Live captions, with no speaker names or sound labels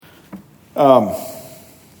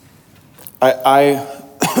I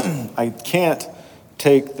I can't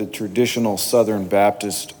take the traditional Southern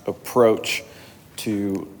Baptist approach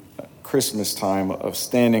to Christmas time of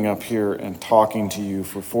standing up here and talking to you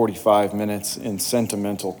for 45 minutes in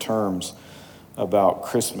sentimental terms about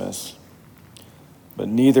Christmas. But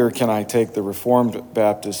neither can I take the Reformed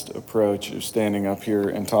Baptist approach of standing up here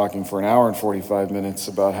and talking for an hour and 45 minutes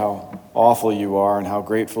about how awful you are and how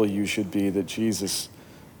grateful you should be that Jesus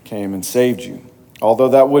came and saved you. Although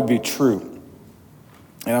that would be true.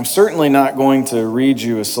 And I'm certainly not going to read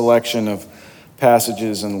you a selection of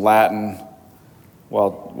passages in Latin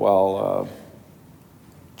while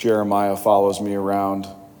Jeremiah follows me around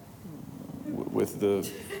with the,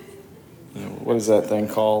 what is that thing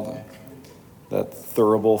called? That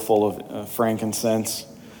thurible full of frankincense,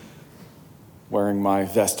 wearing my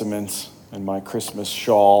vestments and my Christmas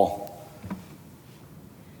shawl.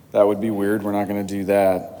 That would be weird. We're not going to do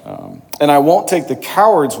that. And I won't take the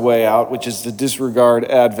coward's way out, which is to disregard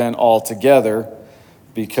Advent altogether,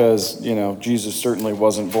 because, Jesus certainly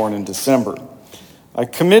wasn't born in December. I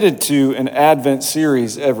committed to an Advent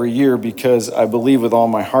series every year because I believe with all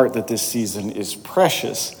my heart that this season is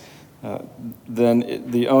precious.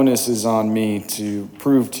 Then the onus is on me to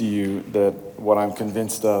prove to you that what I'm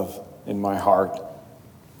convinced of in my heart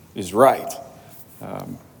is right.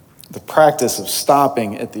 The practice of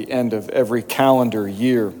stopping at the end of every calendar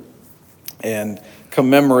year and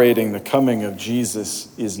commemorating the coming of Jesus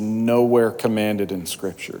is nowhere commanded in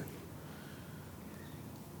Scripture.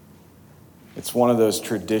 It's one of those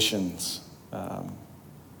traditions.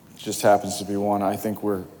 It just happens to be one I think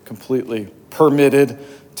we're completely permitted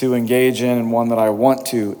to engage in, and one that I want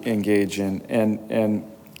to engage in. And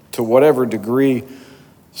to whatever degree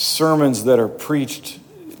sermons that are preached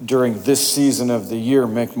during this season of the year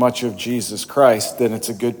make much of Jesus Christ, then it's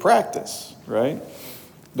a good practice, right?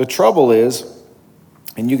 The trouble is,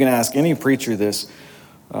 and you can ask any preacher this,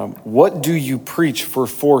 what do you preach for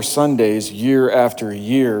 4 Sundays year after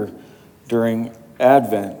year during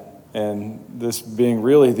Advent? And this being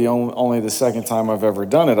really only the second time I've ever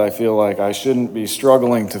done it, I feel like I shouldn't be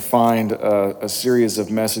struggling to find a series of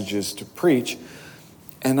messages to preach,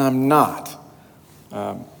 and I'm not.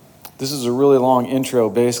 This is a really long intro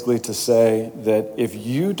basically to say that if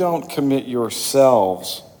you don't commit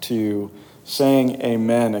yourselves to saying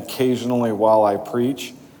amen occasionally while I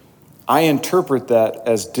preach, I interpret that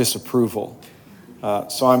as disapproval.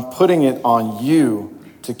 So I'm putting it on you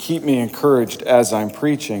to keep me encouraged as I'm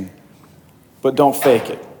preaching, but don't fake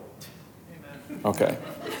it. Okay.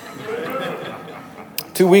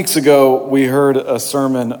 2 weeks ago, we heard a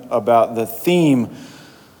sermon about the theme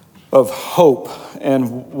of hope.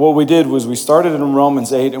 And what we did was we started in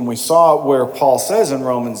Romans 8, and we saw where Paul says in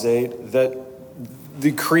Romans 8 that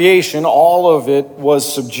the creation, all of it,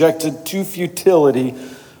 was subjected to futility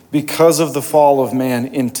because of the fall of man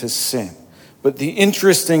into sin. But the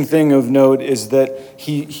interesting thing of note is that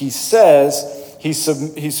he says he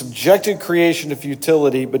subjected creation to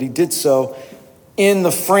futility, but he did so in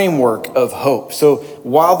the framework of hope. So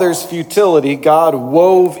while there's futility, God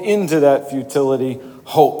wove into that futility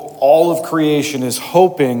hope. All of creation is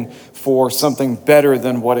hoping for something better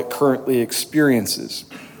than what it currently experiences.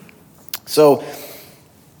 So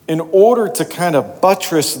in order to kind of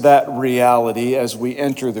buttress that reality as we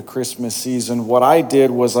enter the Christmas season, what I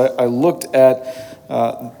did was I looked at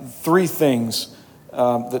 3 things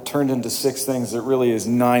that turned into 6 things that really is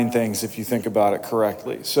 9 things if you think about it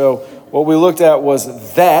correctly. So what we looked at was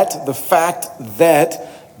the fact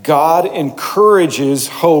that God encourages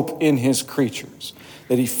hope in his creatures,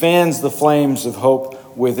 that he fans the flames of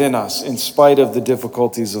hope within us in spite of the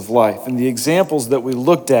difficulties of life. And the examples that we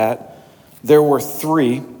looked at, there were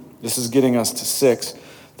 3. This is getting us to 6.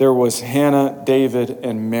 There was Hannah, David,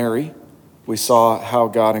 and Mary. We saw how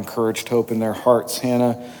God encouraged hope in their hearts.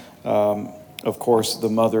 Hannah, of course, the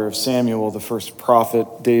mother of Samuel, the first prophet.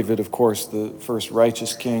 David, of course, the first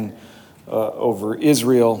righteous king over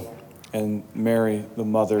Israel. And Mary, the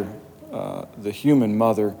mother, the human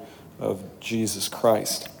mother of Jesus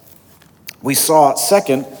Christ. We saw,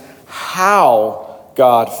 second, how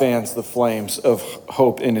God fans the flames of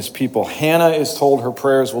hope in his people. Hannah is told her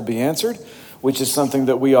prayers will be answered, which is something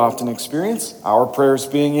that we often experience, our prayers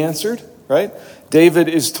being answered, right? David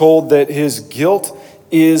is told that his guilt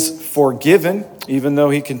is forgiven, even though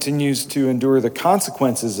he continues to endure the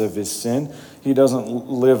consequences of his sin. He doesn't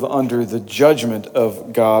live under the judgment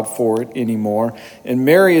of God for it anymore. And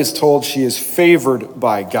Mary is told she is favored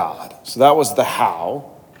by God. So that was the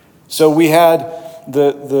how. So we had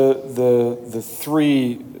the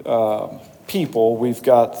 3 people. We've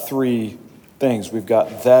got 3 things. We've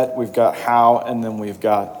got that, we've got how, and then we've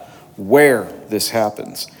got where this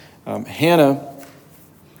happens. Hannah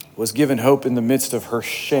was given hope in the midst of her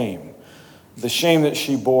shame, the shame that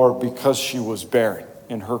she bore because she was barren.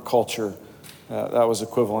 In her culture, that was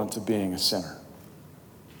equivalent to being a sinner.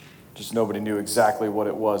 Just nobody knew exactly what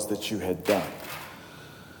it was that you had done.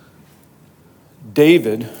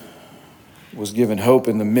 David was given hope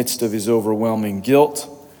in the midst of his overwhelming guilt.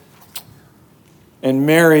 And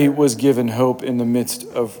Mary was given hope in the midst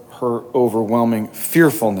of her overwhelming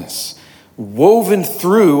fearfulness. Woven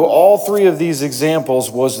through all three of these examples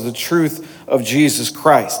was the truth of Jesus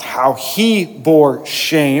Christ, how he bore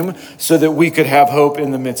shame so that we could have hope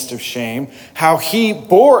in the midst of shame, how he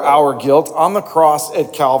bore our guilt on the cross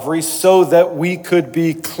at Calvary so that we could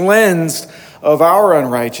be cleansed of our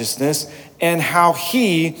unrighteousness, and how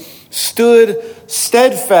he stood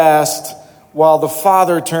steadfast while the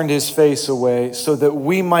Father turned his face away so that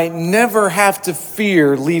we might never have to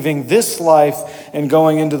fear leaving this life and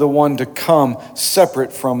going into the one to come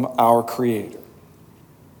separate from our Creator.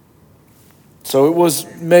 So it was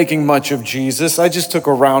making much of Jesus. I just took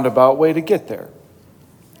a roundabout way to get there.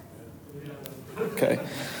 Okay.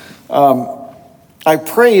 I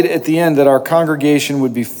prayed at the end that our congregation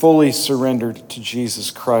would be fully surrendered to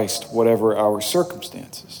Jesus Christ, whatever our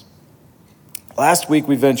circumstances. Last week,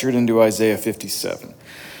 we ventured into Isaiah 57.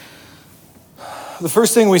 The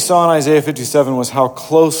first thing we saw in Isaiah 57 was how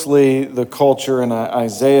closely the culture in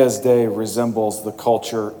Isaiah's day resembles the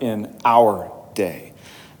culture in our day.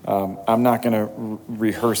 I'm not going to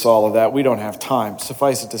rehearse all of that. We don't have time.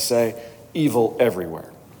 Suffice it to say, evil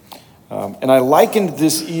everywhere. And I likened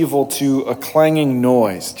this evil to a clanging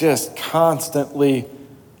noise, just constantly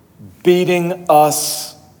beating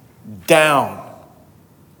us down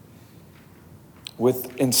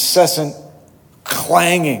with incessant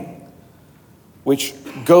clanging, which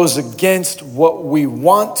goes against what we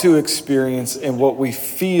want to experience and what we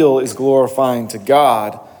feel is glorifying to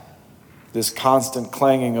God. This constant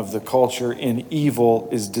clanging of the culture in evil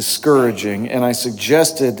is discouraging, and I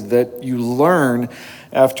suggested that you learn,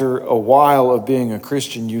 after a while of being a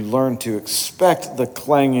Christian, you learn to expect the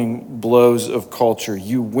clanging blows of culture.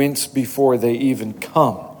 You wince before they even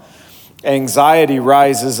come. Anxiety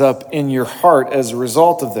rises up in your heart as a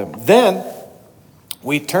result of them. Then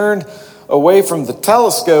we turned away from the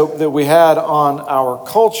telescope that we had on our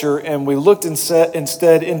culture, and we looked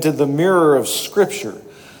instead into the mirror of Scripture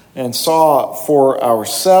and saw for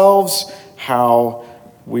ourselves how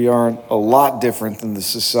we aren't a lot different than the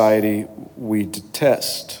society we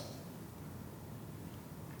detest.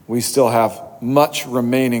 We still have much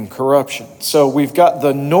remaining corruption. So we've got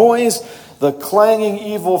the noise, the clanging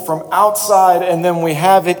evil from outside, and then we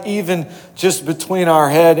have it even just between our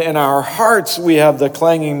head and our hearts. We have the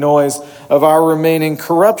clanging noise of our remaining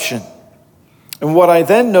corruption. And what I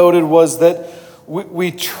then noted was that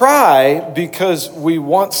we try, because we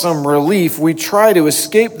want some relief, we try to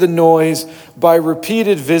escape the noise by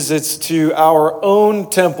repeated visits to our own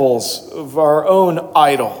temples of our own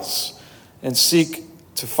idols and seek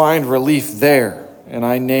to find relief there. And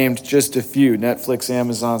I named just a few: Netflix,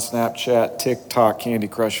 Amazon, Snapchat, TikTok, Candy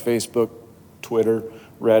Crush, Facebook, Twitter,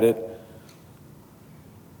 Reddit.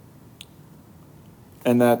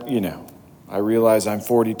 And that, I realize I'm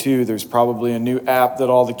 42. There's probably a new app that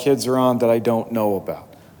all the kids are on that I don't know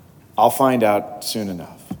about. I'll find out soon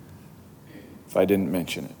enough if I didn't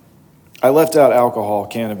mention it. I left out alcohol,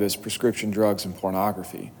 cannabis, prescription drugs, and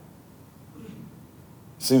pornography.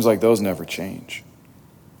 Seems like those never change.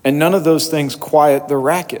 And none of those things quiet the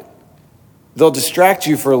racket. They'll distract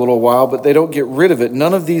you for a little while, but they don't get rid of it.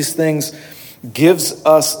 None of these things gives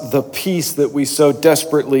us the peace that we so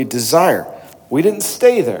desperately desire. We didn't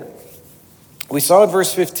stay there. We saw in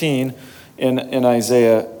verse 15 in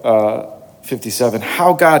Isaiah 57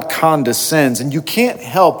 how God condescends. And you can't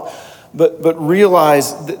help but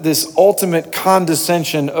realize that this ultimate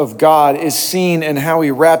condescension of God is seen in how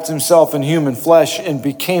he wrapped himself in human flesh and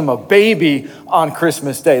became a baby on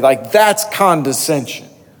Christmas Day. Like, that's condescension.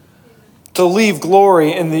 To leave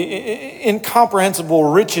glory in the incomprehensible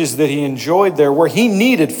riches that he enjoyed there, where he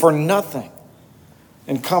needed for nothing,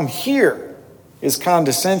 and come here is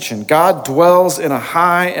condescension. God dwells in a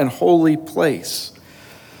high and holy place.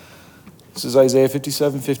 This is Isaiah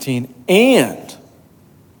 57:15. And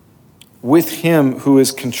with him who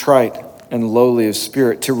is contrite and lowly of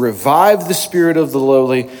spirit, to revive the spirit of the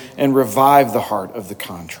lowly and revive the heart of the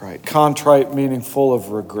contrite. Contrite meaning full of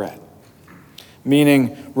regret,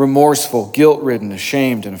 meaning remorseful, guilt-ridden,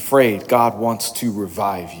 ashamed, and afraid. God wants to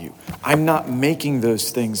revive you. I'm not making those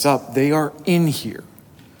things up. They are in here.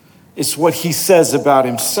 It's what he says about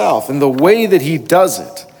himself. And the way that he does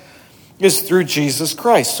it is through Jesus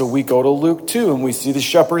Christ. So we go to Luke 2 and we see the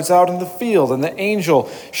shepherds out in the field, and the angel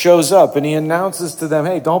shows up and he announces to them,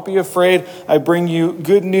 hey, don't be afraid. I bring you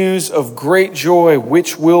good news of great joy,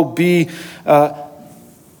 which will be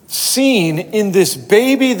seen in this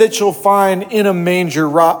baby that you'll find in a manger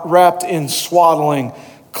wrapped in swaddling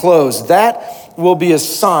clothes. That will be a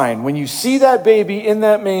sign. When you see that baby in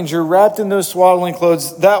that manger wrapped in those swaddling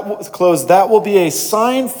clothes, that will be a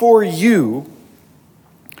sign for you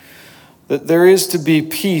that there is to be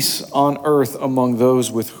peace on earth among those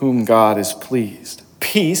with whom God is pleased.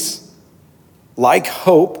 Peace, like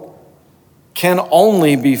hope, can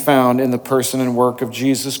only be found in the person and work of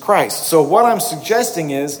Jesus Christ. So what I'm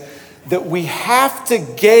suggesting is that we have to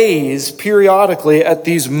gaze periodically at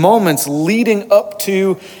these moments leading up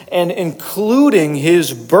to and including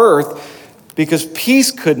his birth, because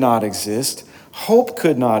peace could not exist, hope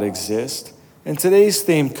could not exist, and today's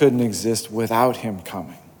theme couldn't exist without him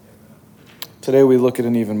coming. Today we look at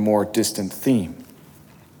an even more distant theme.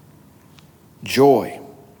 Joy.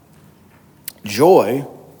 Joy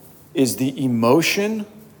is the emotion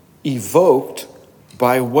evoked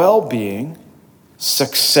by well-being,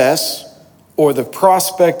 success, or the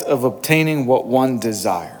prospect of obtaining what one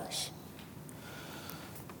desires.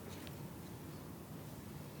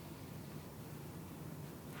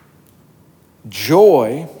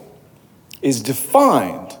 Joy is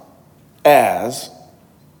defined as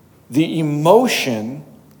the emotion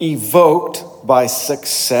evoked by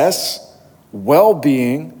success,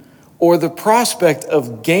 well-being, or the prospect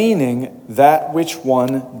of gaining that which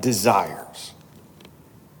one desires.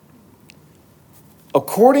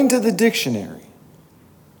 According to the dictionary,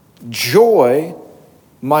 joy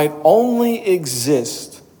might only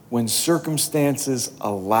exist when circumstances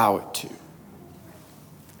allow it to.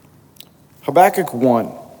 Habakkuk 1.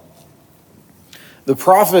 The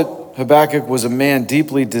prophet Habakkuk was a man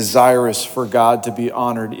deeply desirous for God to be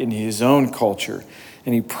honored in his own culture.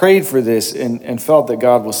 And he prayed for this and felt that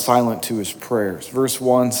God was silent to his prayers. Verse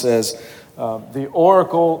 1 says, the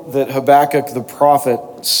oracle that Habakkuk the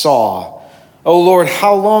prophet saw, O Lord,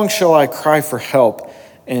 how long shall I cry for help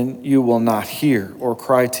and you will not hear, or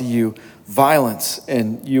cry to you violence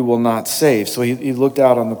and you will not save? So he looked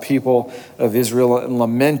out on the people of Israel and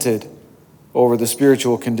lamented over the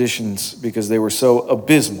spiritual conditions because they were so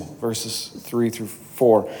abysmal. Verses 3 through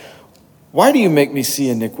 4. Why do you make me see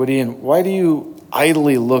iniquity, and why do you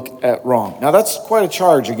idly look at wrong? Now that's quite a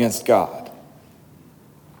charge against God.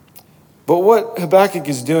 But what Habakkuk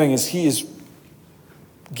is doing is he is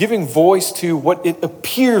giving voice to what it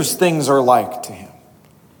appears things are like to him.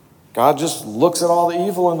 God just looks at all the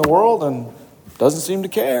evil in the world and doesn't seem to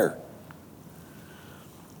care.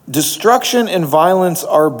 Destruction and violence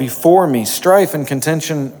are before me. Strife and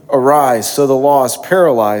contention arise. So the law is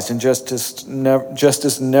paralyzed and justice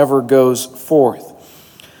never goes forth.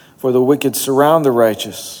 For the wicked surround the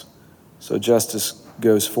righteous. So justice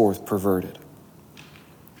goes forth perverted.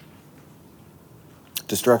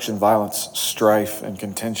 Destruction, violence, strife, and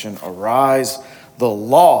contention arise. The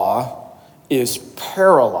law is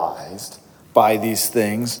paralyzed by these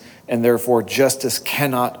things, and therefore justice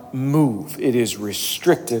cannot move. It is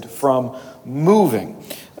restricted from moving.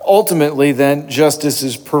 Ultimately, then, justice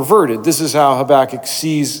is perverted. This is how Habakkuk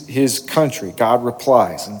sees his country. God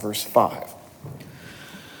replies in verse 5.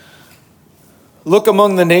 Look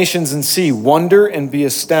among the nations and see, wonder and be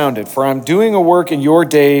astounded, for I'm doing a work in your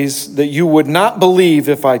days that you would not believe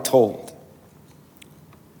if I told.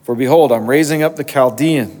 For behold, I'm raising up the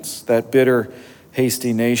Chaldeans, that bitter,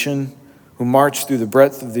 hasty nation, who march through the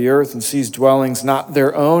breadth of the earth and seize dwellings not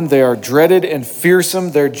their own. They are dreaded and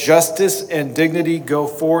fearsome. Their justice and dignity go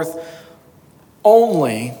forth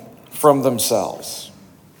only from themselves.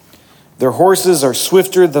 Their horses are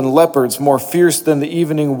swifter than leopards, more fierce than the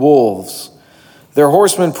evening wolves. Their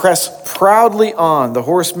horsemen press proudly on. The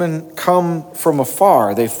horsemen come from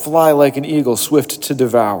afar. They fly like an eagle, swift to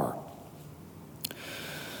devour.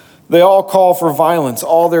 They all call for violence,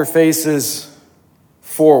 all their faces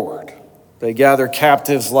forward. They gather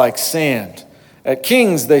captives like sand. At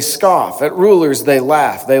kings they scoff. At rulers they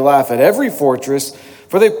laugh. They laugh at every fortress,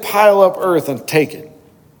 for they pile up earth and take it.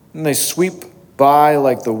 And they sweep by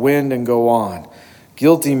like the wind and go on.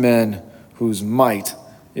 Guilty men whose might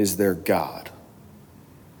is their God.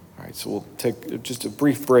 All right, so we'll take just a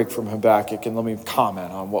brief break from Habakkuk and let me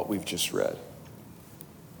comment on what we've just read.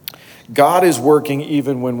 God is working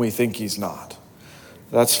even when we think he's not.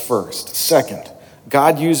 That's first. Second,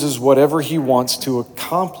 God uses whatever he wants to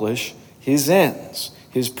accomplish his ends,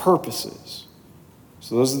 his purposes.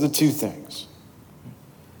 So those are the two things.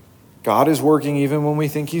 God is working even when we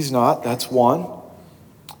think he's not. That's one.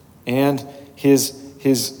 And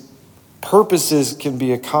his purposes can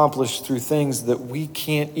be accomplished through things that we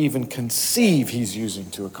can't even conceive he's using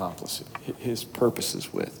to accomplish his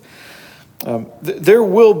purposes with. There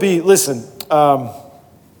will be,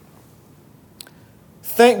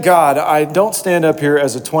 thank God I don't stand up here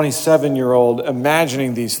as a 27-year-old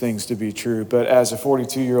imagining these things to be true, but as a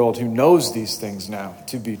 42-year-old who knows these things now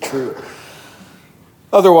to be true.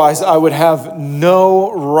 Otherwise, I would have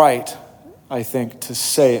no right, I think, to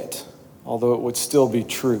say it, although it would still be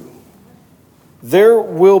true. There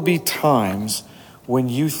will be times when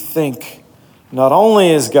you think not only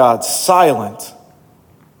is God silent,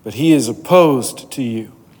 but he is opposed to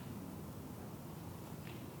you.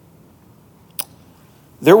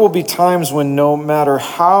 There will be times when no matter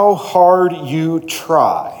how hard you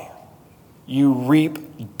try, you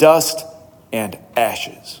reap dust and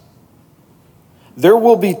ashes. There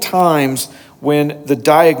will be times when the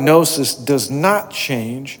diagnosis does not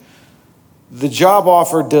change, the job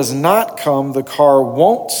offer does not come, the car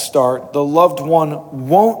won't start, the loved one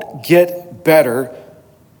won't get better,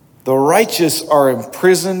 the righteous are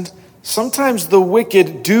imprisoned, sometimes the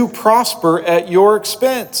wicked do prosper at your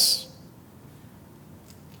expense.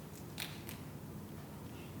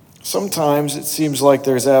 Sometimes it seems like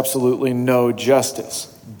there's absolutely no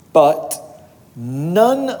justice, but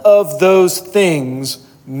none of those things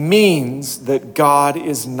means that God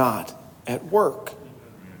is not at work.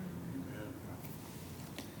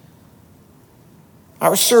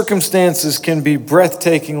 Our circumstances can be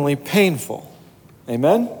breathtakingly painful.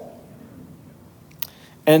 Amen?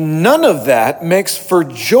 And none of that makes for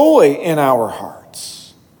joy in our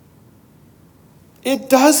hearts. It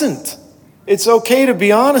doesn't. It's okay to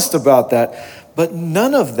be honest about that. But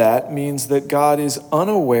none of that means that God is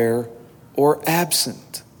unaware or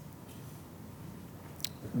absent.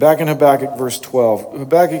 Back in Habakkuk verse 12,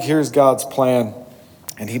 Habakkuk hears God's plan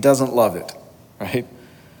and he doesn't love it, right?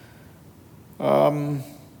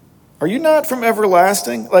 Are you not from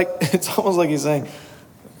everlasting? Like, it's almost like he's saying,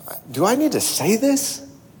 do I need to say this?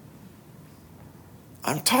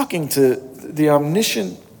 I'm talking to the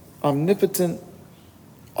omniscient, omnipotent,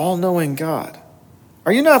 all-knowing God.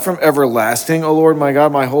 Are you not from everlasting, O Lord, my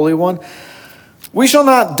God, my Holy One? We shall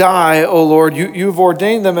not die, O Lord. You've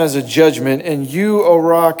ordained them as a judgment, and you, O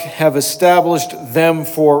Rock, have established them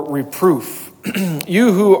for reproof.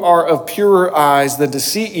 You who are of purer eyes than to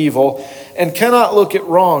see evil and cannot look at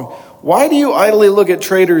wrong, why do you idly look at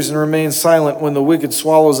traitors and remain silent when the wicked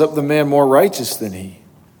swallows up the man more righteous than he?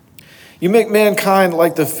 You make mankind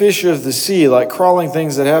like the fish of the sea, like crawling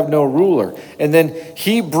things that have no ruler. And then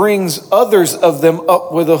he brings others of them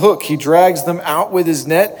up with a hook. He drags them out with his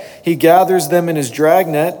net. He gathers them in his drag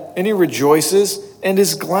net, and he rejoices and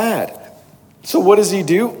is glad. So what does he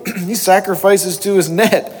do? He sacrifices to his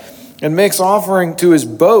net and makes offering to his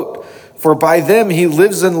boat. For by them he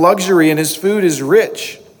lives in luxury and his food is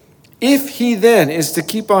rich. If he then is to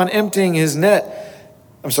keep on emptying his net,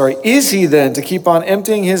 is he then to keep on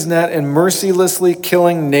emptying his net and mercilessly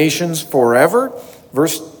killing nations forever?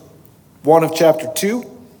 Verse 1 of chapter 2.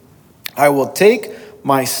 I will take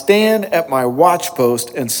my stand at my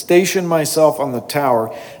watchpost and station myself on the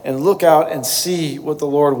tower and look out and see what the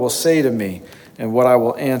Lord will say to me and what I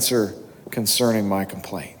will answer concerning my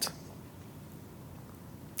complaint.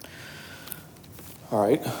 All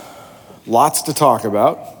right, lots to talk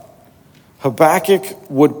about. Habakkuk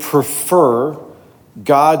would prefer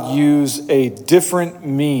God use a different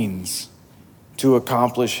means to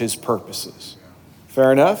accomplish his purposes.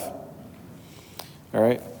 Fair enough? All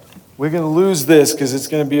right. We're going to lose this because it's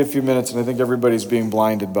going to be a few minutes, and I think everybody's being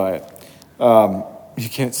blinded by it. You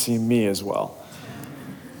can't see me as well.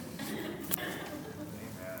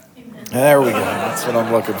 There we go. That's what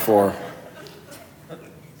I'm looking for.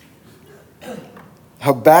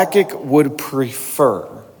 Habakkuk would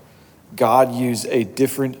prefer God use a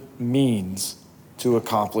different means to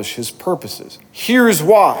accomplish his purposes. Here's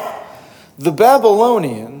why. The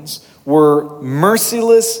Babylonians were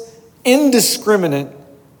merciless, indiscriminate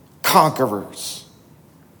conquerors.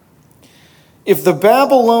 If the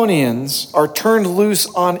Babylonians are turned loose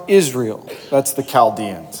on Israel, that's the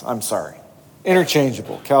Chaldeans,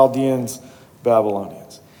 interchangeable, Chaldeans,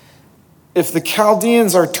 Babylonians. If the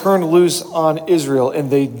Chaldeans are turned loose on Israel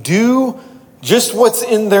and they do just what's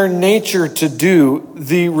in their nature to do,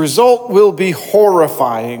 the result will be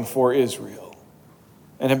horrifying for Israel.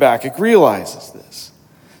 And Habakkuk realizes this.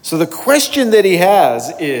 So the question that he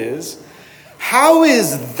has is, how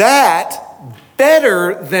is that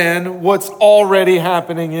better than what's already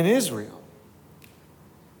happening in Israel?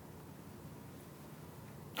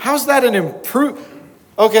 How's that an improve?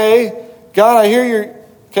 Okay, God, I hear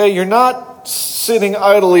you're not sitting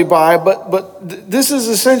idly by, but this is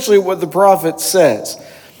essentially what the prophet says.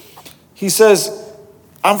 He says,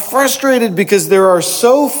 I'm frustrated because there are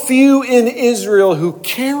so few in Israel who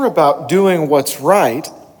care about doing what's right.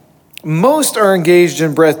 Most are engaged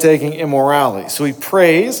in breathtaking immorality. So he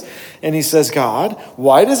prays and he says, God,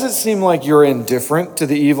 why does it seem like you're indifferent to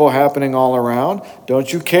the evil happening all around?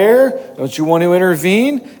 Don't you care? Don't you want to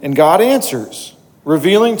intervene? And God answers,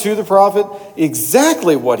 revealing to the prophet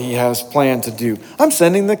exactly what he has planned to do. I'm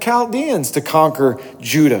sending the Chaldeans to conquer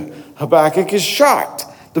Judah. Habakkuk is shocked.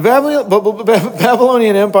 The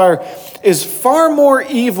Babylonian Empire is far more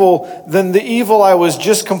evil than the evil I was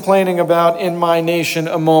just complaining about in my nation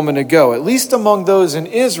a moment ago. At least among those in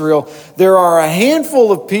Israel, there are a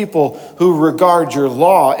handful of people who regard your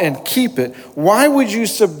law and keep it. Why would you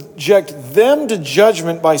subject them to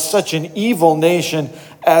judgment by such an evil nation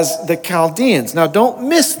as the Chaldeans? Now, don't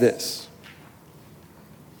miss this.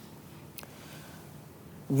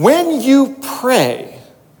 When you pray,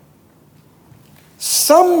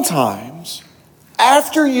 sometimes,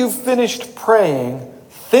 after you've finished praying,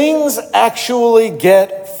 things actually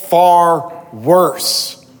get far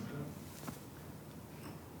worse.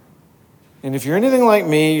 And if you're anything like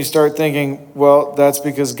me, you start thinking, well, that's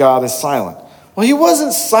because God is silent. Well, he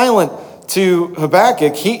wasn't silent to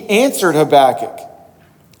Habakkuk. He answered Habakkuk.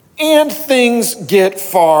 And things get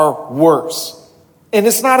far worse. And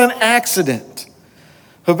it's not an accident.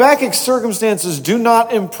 Habakkuk's circumstances do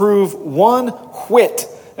not improve one whit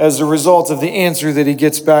as a result of the answer that he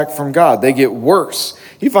gets back from God. They get worse.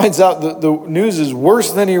 He finds out that the news is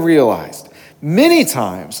worse than he realized. Many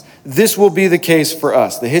times, this will be the case for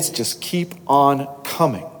us. The hits just keep on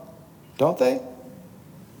coming, don't they?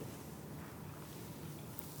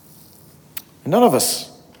 None of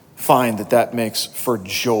us find that makes for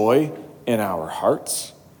joy in our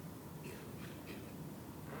hearts.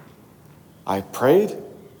 I prayed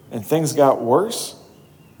and things got worse.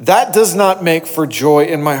 That does not make for joy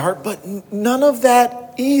in my heart, but none of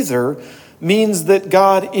that either means that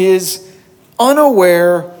God is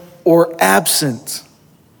unaware or absent.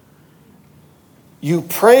 You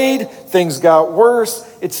prayed, things got worse.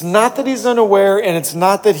 It's not that he's unaware, and it's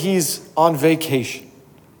not that he's on vacation.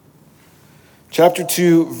 Chapter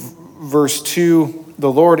 2, verse 2,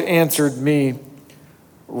 the Lord answered me,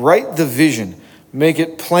 write the vision, make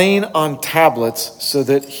it plain on tablets so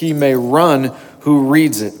that he may run who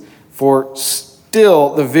reads it. For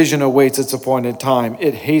still the vision awaits its appointed time.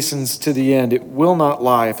 It hastens to the end. It will not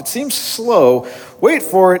lie. If it seems slow, wait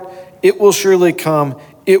for it. It will surely come.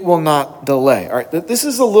 It will not delay. All right, this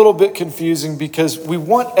is a little bit confusing because we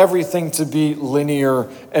want everything to be linear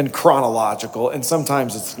and chronological, and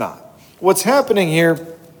sometimes it's not. What's happening here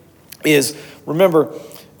is, remember,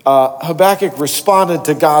 Habakkuk responded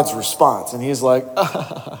to God's response, and he's like,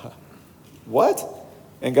 what?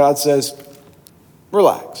 And God says,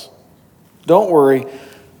 relax. Don't worry.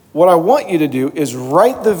 What I want you to do is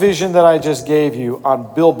write the vision that I just gave you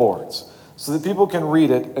on billboards so that people can read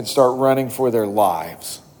it and start running for their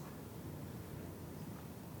lives.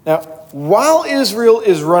 Now, while Israel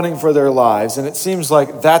is running for their lives, and it seems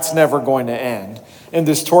like that's never going to end, and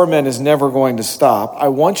this torment is never going to stop, I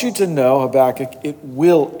want you to know, Habakkuk, it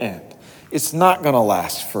will end. It's not going to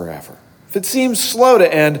last forever. If it seems slow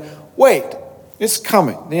to end, wait. It's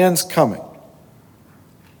coming. The end's coming.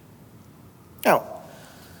 Now,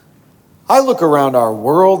 I look around our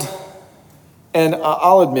world, and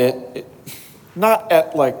I'll admit, not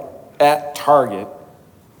at Target,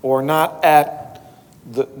 or not at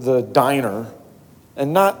the diner,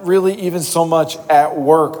 and not really even so much at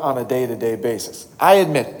work on a day-to-day basis. I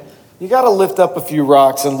admit it. You got to lift up a few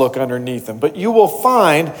rocks and look underneath them. But you will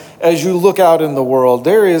find, as you look out in the world,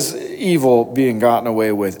 there is evil being gotten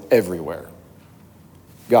away with everywhere.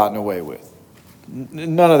 Gotten away with.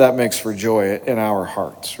 None of that makes for joy in our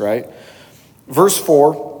hearts, right? Verse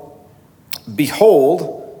 4,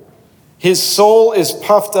 behold, his soul is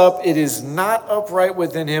puffed up. It is not upright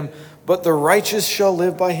within him, but the righteous shall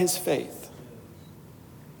live by his faith.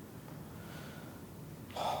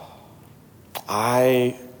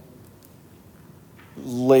 I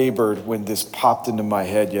labored when this popped into my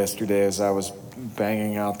head yesterday as I was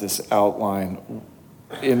banging out this outline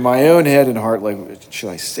in my own head and heart, like, should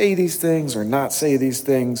I say these things or not say these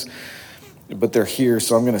things? But they're here,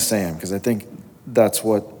 so I'm going to say them because I think that's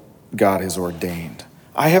what God has ordained.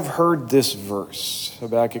 I have heard this verse,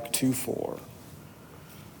 Habakkuk 2:4,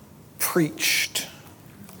 preached,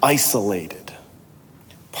 isolated,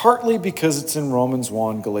 partly because it's in Romans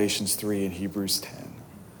 1, Galatians 3, and Hebrews 10.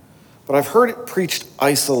 But I've heard it preached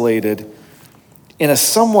isolated in a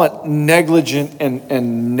somewhat negligent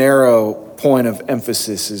and narrow point of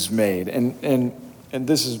emphasis is made. And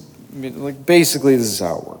this is, like, basically this is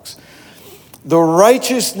how it works. The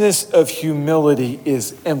righteousness of humility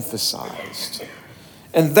is emphasized.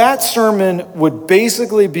 And that sermon would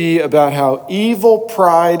basically be about how evil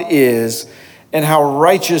pride is and how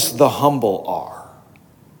righteous the humble are.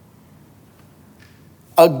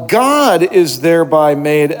 A God is thereby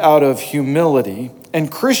made out of humility,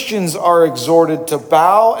 and Christians are exhorted to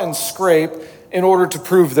bow and scrape in order to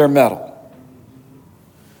prove their mettle.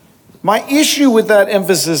 My issue with that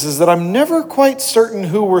emphasis is that I'm never quite certain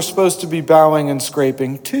who we're supposed to be bowing and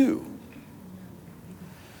scraping to.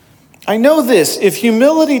 I know this: if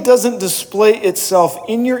humility doesn't display itself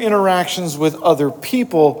in your interactions with other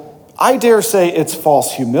people, I dare say it's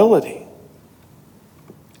false humility.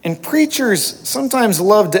 And preachers sometimes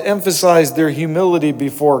love to emphasize their humility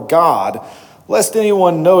before God, lest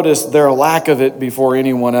anyone notice their lack of it before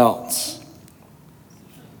anyone else.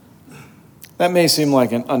 That may seem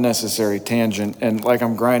like an unnecessary tangent and like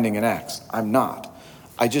I'm grinding an axe. I'm not.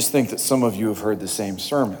 I just think that some of you have heard the same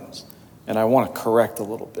sermons, and I want to correct a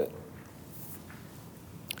little bit.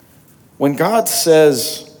 When God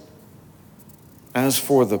says, "As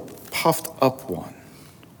for the puffed up one,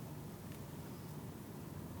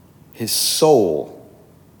 his soul,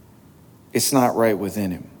 it's not right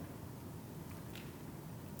within him,"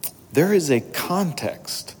 there is a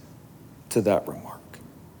context to that remark.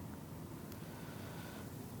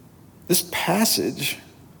 This passage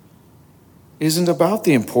isn't about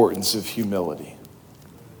the importance of humility.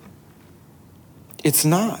 It's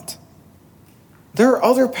not. There are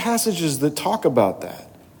other passages that talk about that.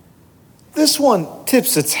 This one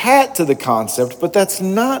tips its hat to the concept, but that's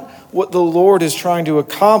not what the Lord is trying to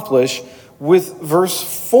accomplish with verse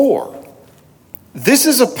 4. This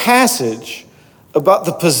is a passage about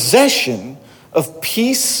the possession of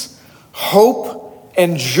peace, hope,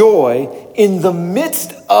 and joy in the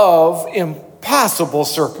midst of impossible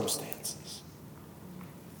circumstances.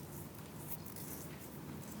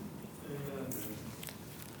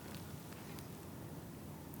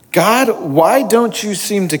 God, why don't you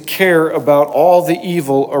seem to care about all the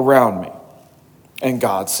evil around me? And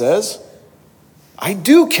God says, I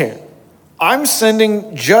do care. I'm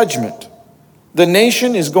sending judgment. The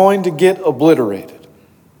nation is going to get obliterated.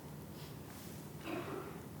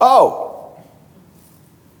 Oh.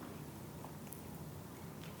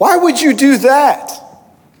 Why would you do that?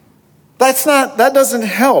 That doesn't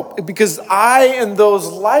help, because I and those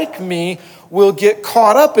like me will get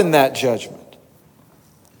caught up in that judgment.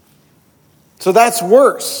 So that's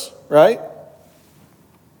worse, right?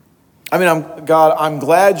 I mean, I'm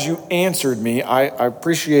glad you answered me. I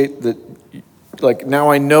appreciate that, like,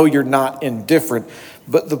 now I know you're not indifferent,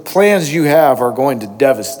 but the plans you have are going to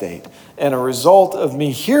devastate. And a result of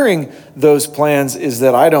me hearing those plans is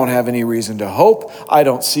that I don't have any reason to hope, I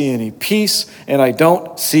don't see any peace, and I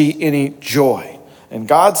don't see any joy. And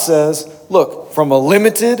God says, look, from a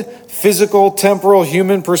limited, physical, temporal,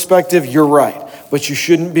 human perspective, you're right. But you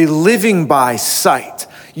shouldn't be living by sight.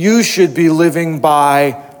 You should be living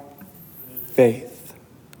by faith.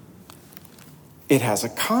 It has a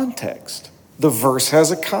context. The verse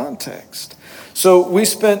has a context. So we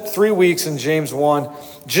spent 3 weeks in James 1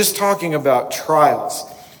 just talking about trials.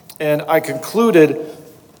 And I concluded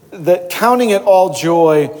that counting it all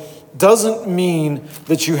joy doesn't mean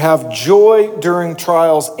that you have joy during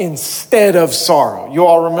trials instead of sorrow. You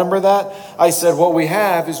all remember that? I said what we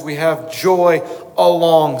have is we have joy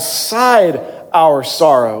alongside our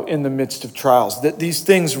sorrow in the midst of trials. That these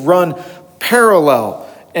things run parallel.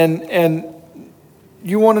 And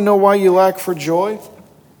you want to know why you lack for joy?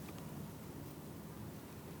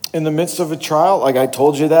 In the midst of a trial, like I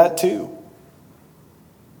told you that too.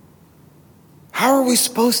 How are we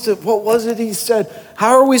supposed to, what was it he said?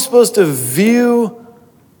 How are we supposed to view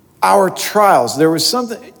our trials? There was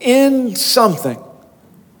something.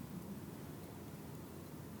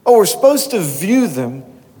 Oh, we're supposed to view them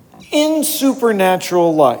in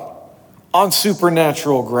supernatural light, on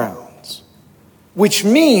supernatural grounds. Which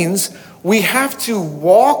means we have to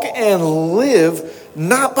walk and live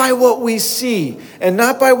not by what we see and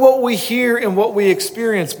not by what we hear and what we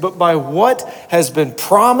experience, but by what has been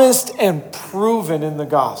promised and proven in the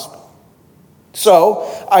gospel. So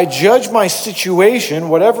I judge my situation,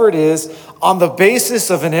 whatever it is, on the basis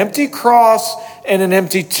of an empty cross and an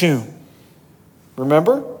empty tomb.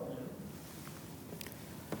 Remember?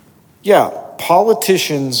 Yeah,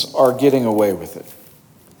 politicians are getting away with it.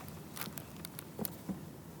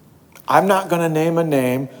 I'm not going to name a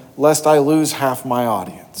name lest I lose half my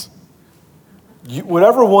audience.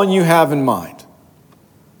 Whatever one you have in mind,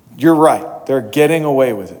 you're right. They're getting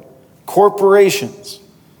away with it. Corporations,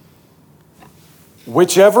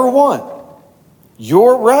 Whichever one.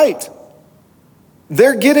 You're right.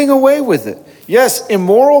 They're getting away with it. Yes,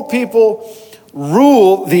 immoral people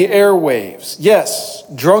rule the airwaves. Yes,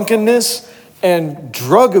 drunkenness and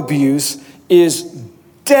drug abuse is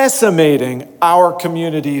decimating our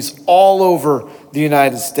communities all over the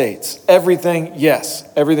United States. Everything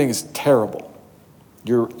is terrible.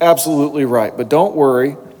 You're absolutely right. But don't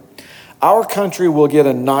worry, our country will get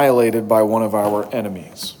annihilated by one of our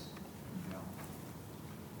enemies.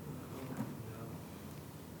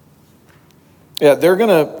 Yeah, they're going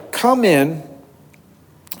to come in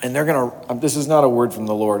and they're going to, this is not a word from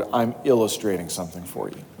the Lord. I'm illustrating something for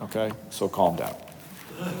you, okay? So calm down.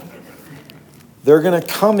 They're going to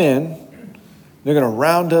come in, they're going to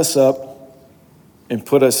round us up and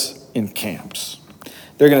put us in camps.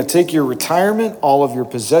 They're going to take your retirement, all of your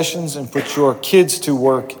possessions, and put your kids to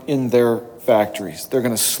work in their factories. They're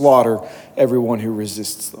going to slaughter everyone who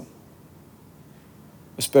resists them,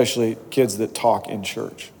 especially kids that talk in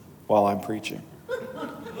church while I'm preaching.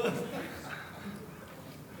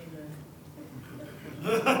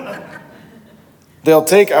 They'll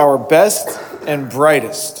take our best and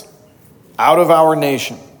brightest out of our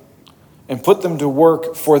nation and put them to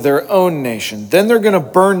work for their own nation. Then they're going to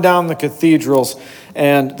burn down the cathedrals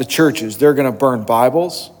and the churches. They're going to burn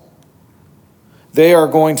Bibles. They are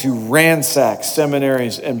going to ransack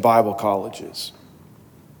seminaries and Bible colleges.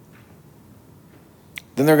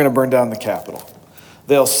 Then they're going to burn down the Capitol.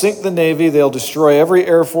 They'll sink the Navy. They'll destroy every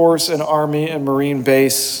Air Force and Army and Marine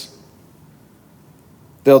base.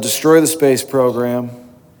 They'll destroy the space program.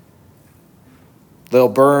 They'll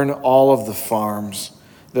burn all of the farms.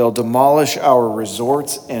 They'll demolish our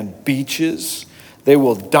resorts and beaches. They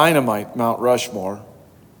will dynamite Mount Rushmore.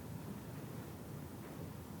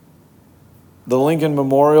 The Lincoln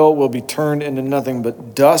Memorial will be turned into nothing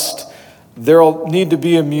but dust. There'll need to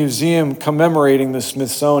be a museum commemorating the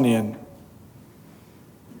Smithsonian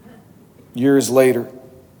years later.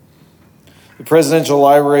 The presidential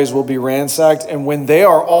libraries will be ransacked, and when they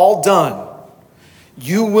are all done,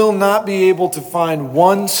 you will not be able to find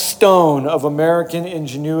one stone of American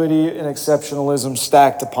ingenuity and exceptionalism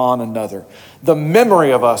stacked upon another. The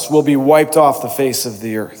memory of us will be wiped off the face of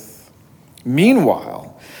the earth. Meanwhile,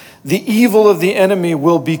 the evil of the enemy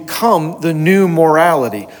will become the new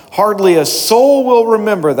morality. Hardly a soul will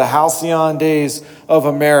remember the halcyon days of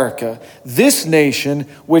America. This nation,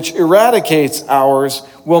 which eradicates ours,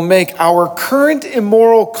 will make our current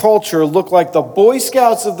immoral culture look like the Boy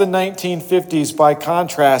Scouts of the 1950s by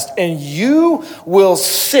contrast, and you will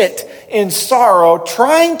sit in sorrow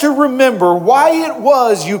trying to remember why it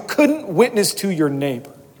was you couldn't witness to your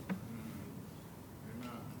neighbor.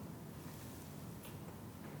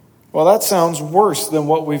 Well, that sounds worse than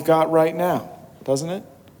what we've got right now, doesn't it?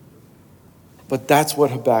 But that's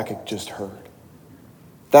what Habakkuk just heard.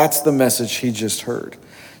 That's the message he just heard.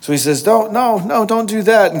 So he says, don't do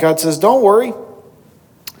that. And God says, don't worry.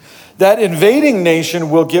 That invading nation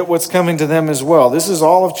will get what's coming to them as well. This is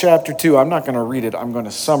all of chapter 2. I'm not going to read it. I'm going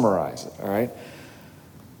to summarize it, all right?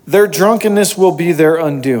 Their drunkenness will be their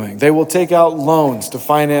undoing. They will take out loans to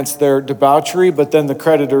finance their debauchery, but then the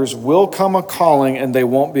creditors will come a-calling and they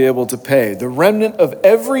won't be able to pay. The remnant of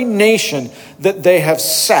every nation that they have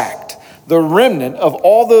sacked, the remnant of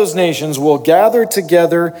all those nations will gather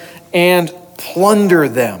together and plunder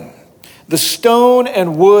them. The stone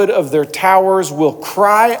and wood of their towers will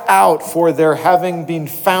cry out for their having been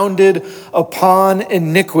founded upon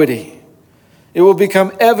iniquity. It will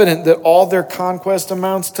become evident that all their conquest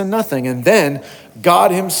amounts to nothing. And then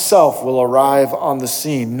God himself will arrive on the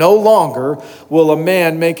scene. No longer will a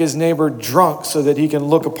man make his neighbor drunk so that he can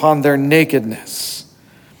look upon their nakedness.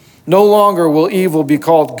 No longer will evil be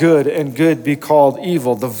called good and good be called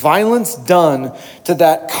evil. The violence done to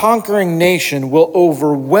that conquering nation will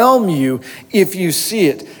overwhelm you if you see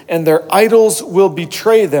it, and their idols will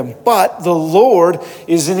betray them. But the Lord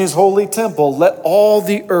is in his holy temple. Let all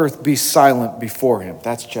the earth be silent before him.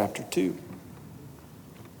 That's chapter 2.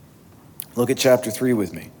 Look at chapter 3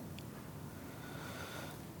 with me.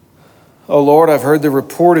 O Lord, I've heard the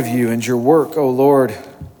report of you and your work. O Lord,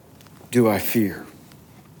 do I fear.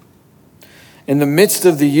 In the midst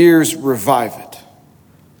of the years, revive it.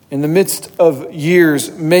 In the midst of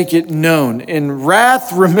years, make it known. In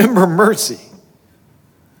wrath, remember mercy.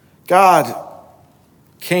 God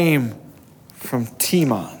came from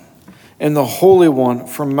Teman, and the Holy One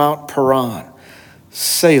from Mount Paran,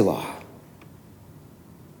 Selah.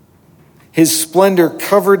 His splendor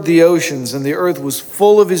covered the oceans, and the earth was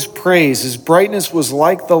full of his praise. His brightness was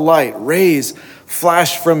like the light. Rays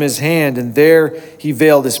flashed from his hand, and there he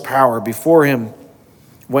veiled his power. Before him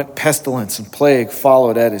went pestilence, and plague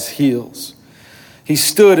followed at his heels. He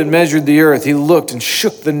stood and measured the earth. He looked and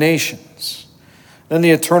shook the nations. Then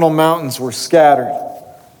the eternal mountains were scattered.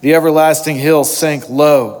 The everlasting hills sank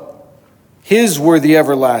low. His were the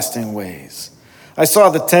everlasting ways. I saw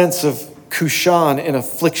the tents of Cushan in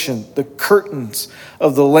affliction. The curtains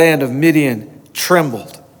of the land of Midian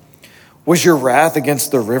trembled. Was your wrath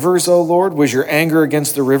against the rivers, O Lord? Was your anger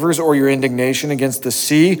against the rivers, or your indignation against the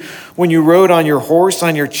sea? When you rode on your horse,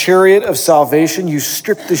 on your chariot of salvation, you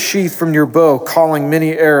stripped the sheath from your bow, calling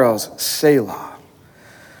many arrows, Selah.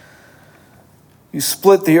 You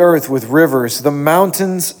split the earth with rivers. The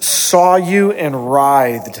mountains saw you and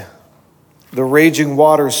writhed. The raging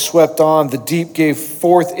waters swept on. The deep gave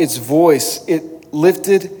forth its voice. It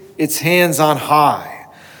lifted its hands on high.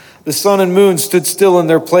 The sun and moon stood still in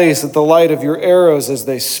their place at the light of your arrows as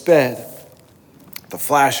they sped, the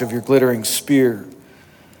flash of your glittering spear.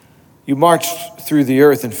 You marched through the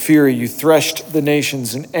earth in fury. You threshed the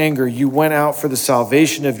nations in anger. You went out for the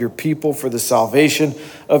salvation of your people, for the salvation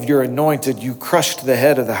of your anointed. You crushed the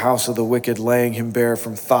head of the house of the wicked, laying him bare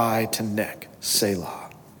from thigh to neck.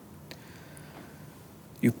 Selah.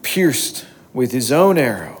 You pierced with his own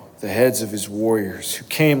arrow the heads of his warriors, who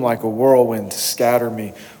came like a whirlwind to scatter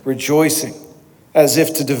me, rejoicing as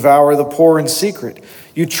if to devour the poor in secret.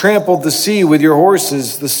 You trampled the sea with your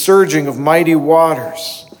horses, the surging of mighty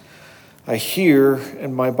waters. I hear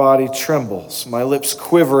and my body trembles. My lips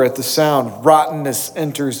quiver at the sound. Rottenness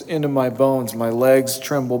enters into my bones. My legs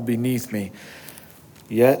tremble beneath me.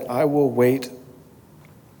 Yet I will wait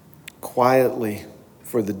quietly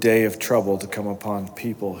for the day of trouble to come upon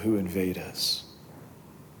people who invade us.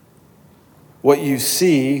 What you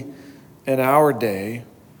see in our day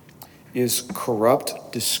is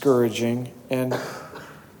corrupt, discouraging, and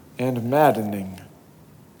maddening.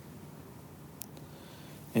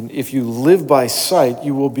 And if you live by sight,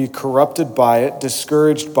 you will be corrupted by it,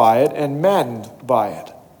 discouraged by it, and maddened by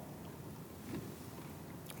it.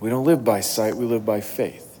 We don't live by sight, we live by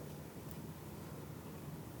faith.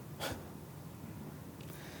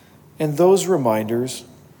 And those reminders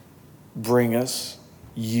bring us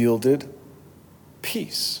yielded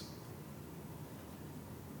peace.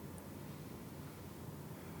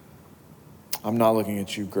 I'm not looking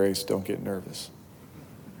at you, Grace. Don't get nervous.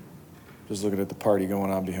 Just looking at the party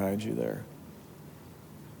going on behind you there.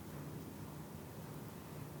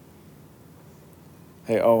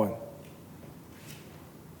 Hey, Owen.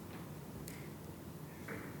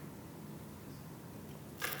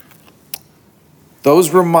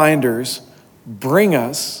 Those reminders bring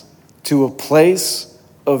us to a place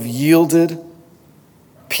of yielded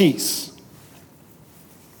peace.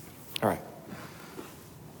 All right.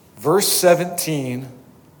 Verse 17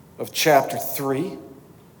 of chapter 3.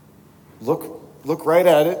 Look right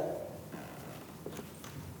at it.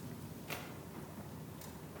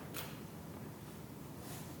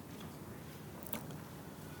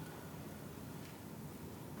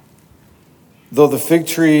 Though the fig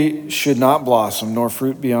tree should not blossom, nor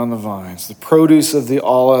fruit be on the vines, the produce of the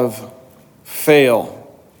olive fail,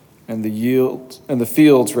 and the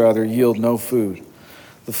fields yield no food.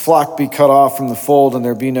 The flock be cut off from the fold, and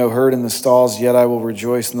there be no herd in the stalls, yet I will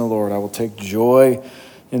rejoice in the Lord. I will take joy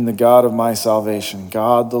in the God of my salvation.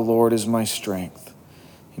 God, the Lord, is my strength.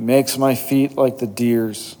 He makes my feet like the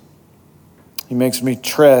deer's. He makes me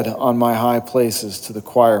tread on my high places to the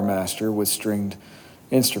choir master with stringed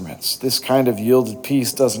instruments. This kind of yielded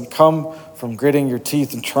peace doesn't come from gritting your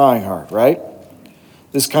teeth and trying hard, right?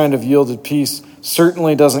 This kind of yielded peace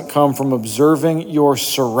certainly doesn't come from observing your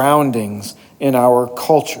surroundings in our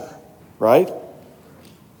culture, right?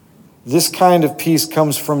 This kind of peace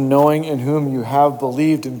comes from knowing in whom you have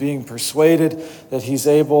believed and being persuaded that he's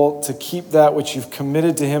able to keep that which you've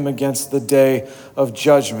committed to him against the day of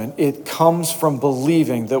judgment. It comes from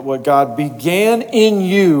believing that what God began in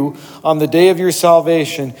you on the day of your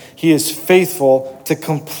salvation, he is faithful to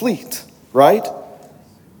complete, right?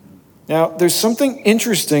 Now, there's something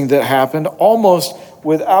interesting that happened almost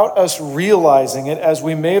without us realizing it as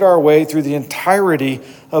we made our way through the entirety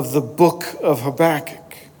of the book of Habakkuk.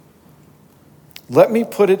 Let me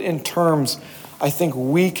put it in terms I think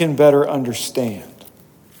we can better understand.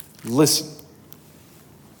 Listen.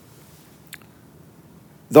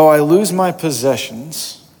 Though I lose my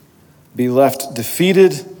possessions, be left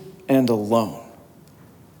defeated and alone.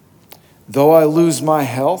 Though I lose my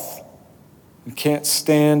health and can't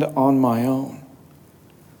stand on my own.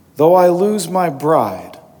 Though I lose my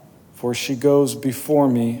bride, for she goes before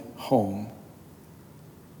me home.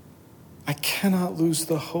 I cannot lose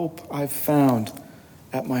the hope I've found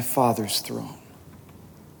at my Father's throne.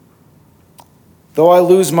 Though I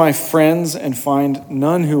lose my friends and find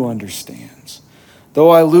none who understands, Though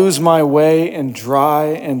I lose my way in dry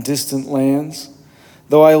and distant lands,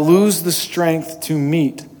 though I lose the strength to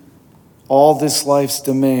meet all this life's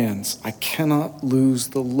demands, I cannot lose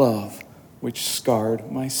the love which scarred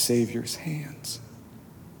my Savior's hands.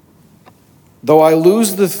 Though I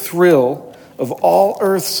lose the thrill of all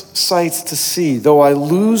earth's sights to see, though I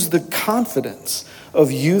lose the confidence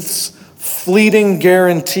of youth's fleeting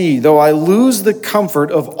guarantee, though I lose the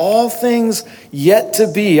comfort of all things yet to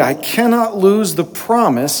be, I cannot lose the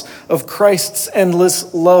promise of Christ's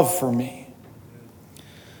endless love for me.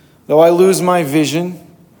 Though I lose my vision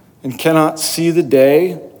and cannot see the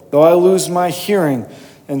day, though I lose my hearing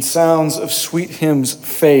and sounds of sweet hymns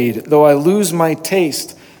fade, though I lose my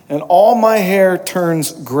taste and all my hair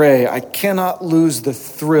turns gray, I cannot lose the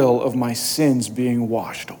thrill of my sins being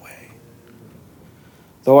washed away.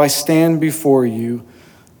 Though I stand before you,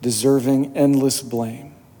 deserving endless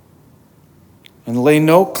blame, and lay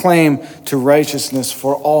no claim to righteousness,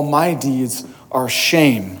 for all my deeds are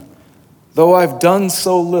shame. Though I've done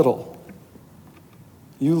so little,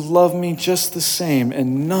 you love me just the same,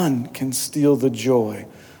 and none can steal the joy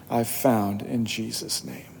I've found in Jesus'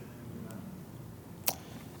 name.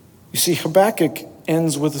 You see, Habakkuk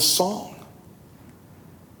ends with a song.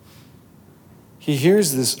 He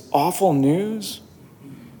hears this awful news,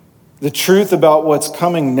 the truth about what's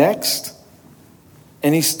coming next,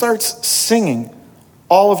 and he starts singing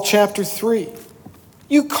all of chapter 3.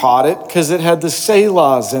 You caught it because it had the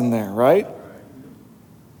Selahs in there, right?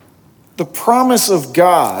 The promise of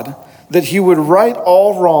God that he would right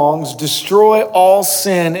all wrongs, destroy all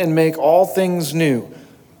sin, and make all things new.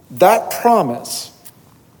 That promise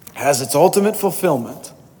has its ultimate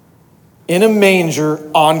fulfillment in a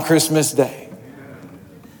manger on Christmas Day.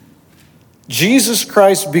 Jesus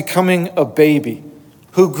Christ becoming a baby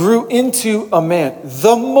who grew into a man,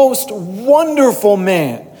 the most wonderful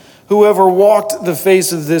man who ever walked the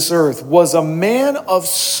face of this earth, was a man of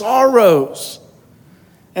sorrows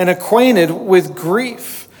and acquainted with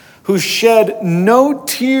grief, who shed no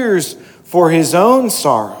tears for his own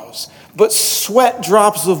sorrows, but sweat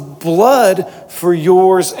drops of blood for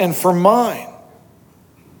yours and for mine.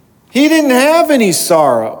 He didn't have any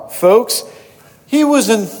sorrow, folks. He was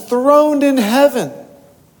enthroned in heaven.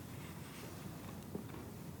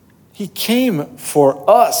 He came for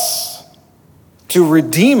us to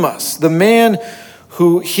redeem us. The man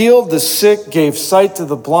who healed the sick, gave sight to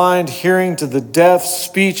the blind, hearing to the deaf,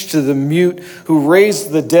 speech to the mute, who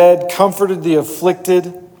raised the dead, comforted the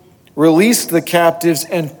afflicted, released the captives,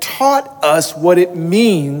 and taught us what it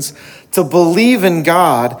means to believe in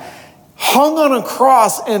God, hung on a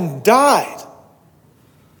cross and died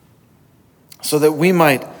so that we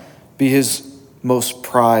might be his most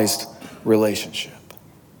prized relationship.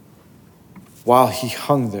 While he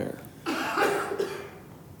hung there,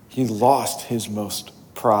 he lost his most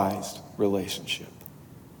prized relationship.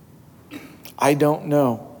 I don't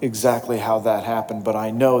know exactly how that happened, but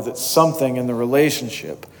I know that something in the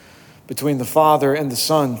relationship between the Father and the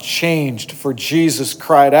Son changed, for Jesus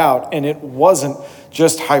cried out, and it wasn't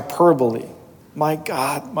just hyperbole. My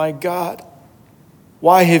God,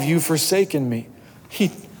 why have you forsaken me?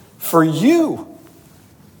 For you,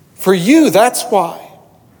 that's why.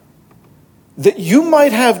 That you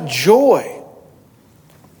might have joy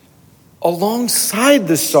alongside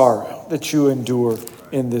the sorrow that you endure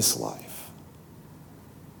in this life.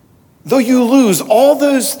 Though you lose all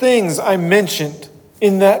those things I mentioned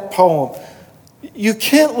in that poem, you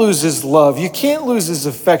can't lose his love. You can't lose his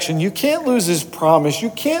affection. You can't lose his promise.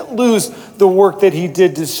 You can't lose the work that he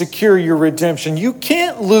did to secure your redemption. You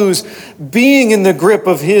can't lose being in the grip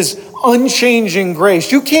of his unchanging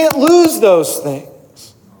grace. You can't lose those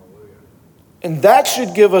things. And that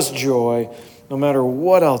should give us joy no matter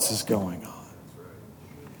what else is going on.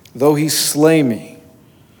 Though he slay me,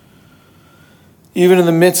 even in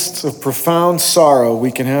the midst of profound sorrow,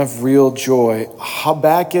 we can have real joy.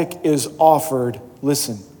 Habakkuk is offered,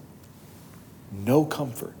 listen, no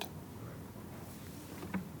comfort.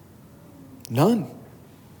 None.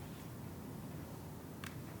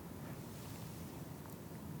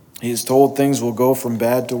 He is told things will go from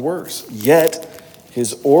bad to worse. Yet,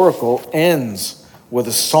 his oracle ends with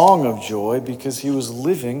a song of joy because he was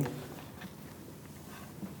living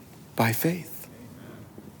by faith.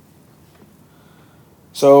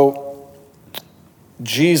 So,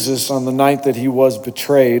 Jesus, on the night that he was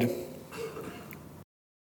betrayed,